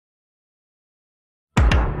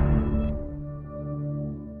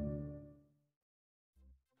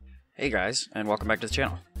Hey guys, and welcome back to the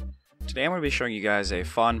channel. Today I'm going to be showing you guys a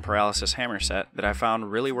fun paralysis hammer set that I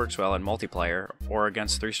found really works well in multiplayer or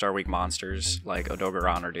against 3-star weak monsters like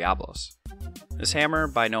Odogaron or Diablos. This hammer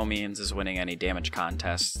by no means is winning any damage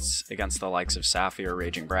contests against the likes of Safi or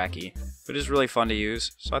Raging Bracky, but is really fun to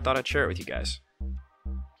use, so I thought I'd share it with you guys.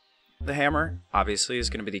 The hammer, obviously, is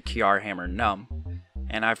going to be the Kjarr Hammer Numb,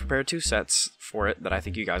 and I've prepared two sets for it that I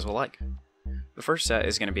think you guys will like. The first set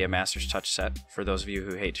is going to be a Master's Touch set for those of you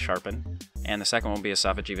who hate to sharpen, and the second will be a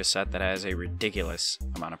Savajiva set that has a ridiculous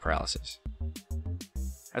amount of paralysis.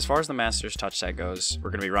 As far as the Master's Touch set goes, we're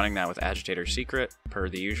going to be running that with Agitator Secret, per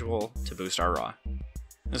the usual, to boost our raw.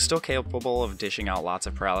 It's still capable of dishing out lots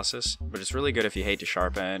of paralysis, but it's really good if you hate to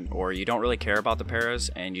sharpen, or you don't really care about the paras,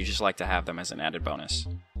 and you just like to have them as an added bonus.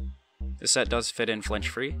 This set does fit in flinch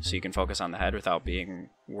free, so you can focus on the head without being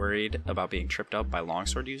worried about being tripped up by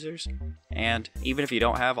longsword users. And even if you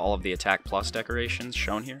don't have all of the attack plus decorations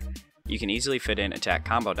shown here, you can easily fit in attack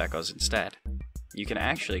combo decos instead. You can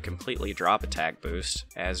actually completely drop attack boost,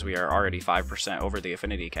 as we are already 5% over the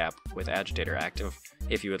affinity cap with Agitator active,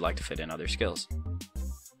 if you would like to fit in other skills.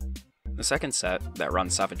 The second set, that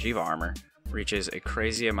runs Savajiva armor, reaches a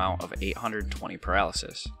crazy amount of 820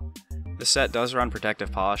 paralysis. This set does run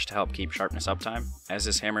Protective Polish to help keep sharpness uptime, as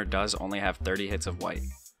this hammer does only have 30 hits of white.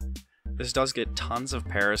 This does get tons of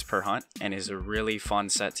paras per hunt, and is a really fun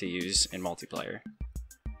set to use in multiplayer.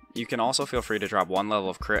 You can also feel free to drop one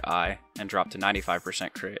level of crit I, and drop to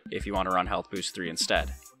 95% crit if you want to run Health Boost 3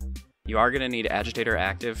 instead. You are going to need Agitator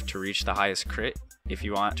active to reach the highest crit if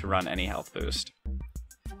you want to run any health boost.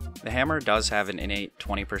 The hammer does have an innate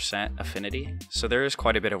 20% affinity, so there is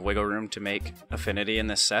quite a bit of wiggle room to make affinity in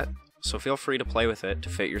this set, so feel free to play with it to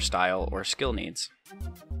fit your style or skill needs.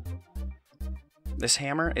 This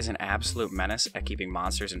hammer is an absolute menace at keeping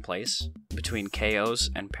monsters in place. Between KOs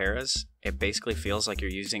and paras, it basically feels like you're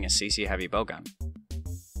using a CC heavy bowgun.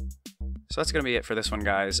 So that's going to be it for this one,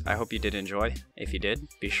 guys. I hope you did enjoy. If you did,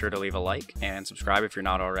 be sure to leave a like and subscribe if you're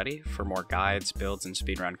not already for more guides, builds, and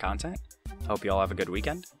speedrun content. Hope you all have a good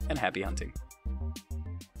weekend, and happy hunting.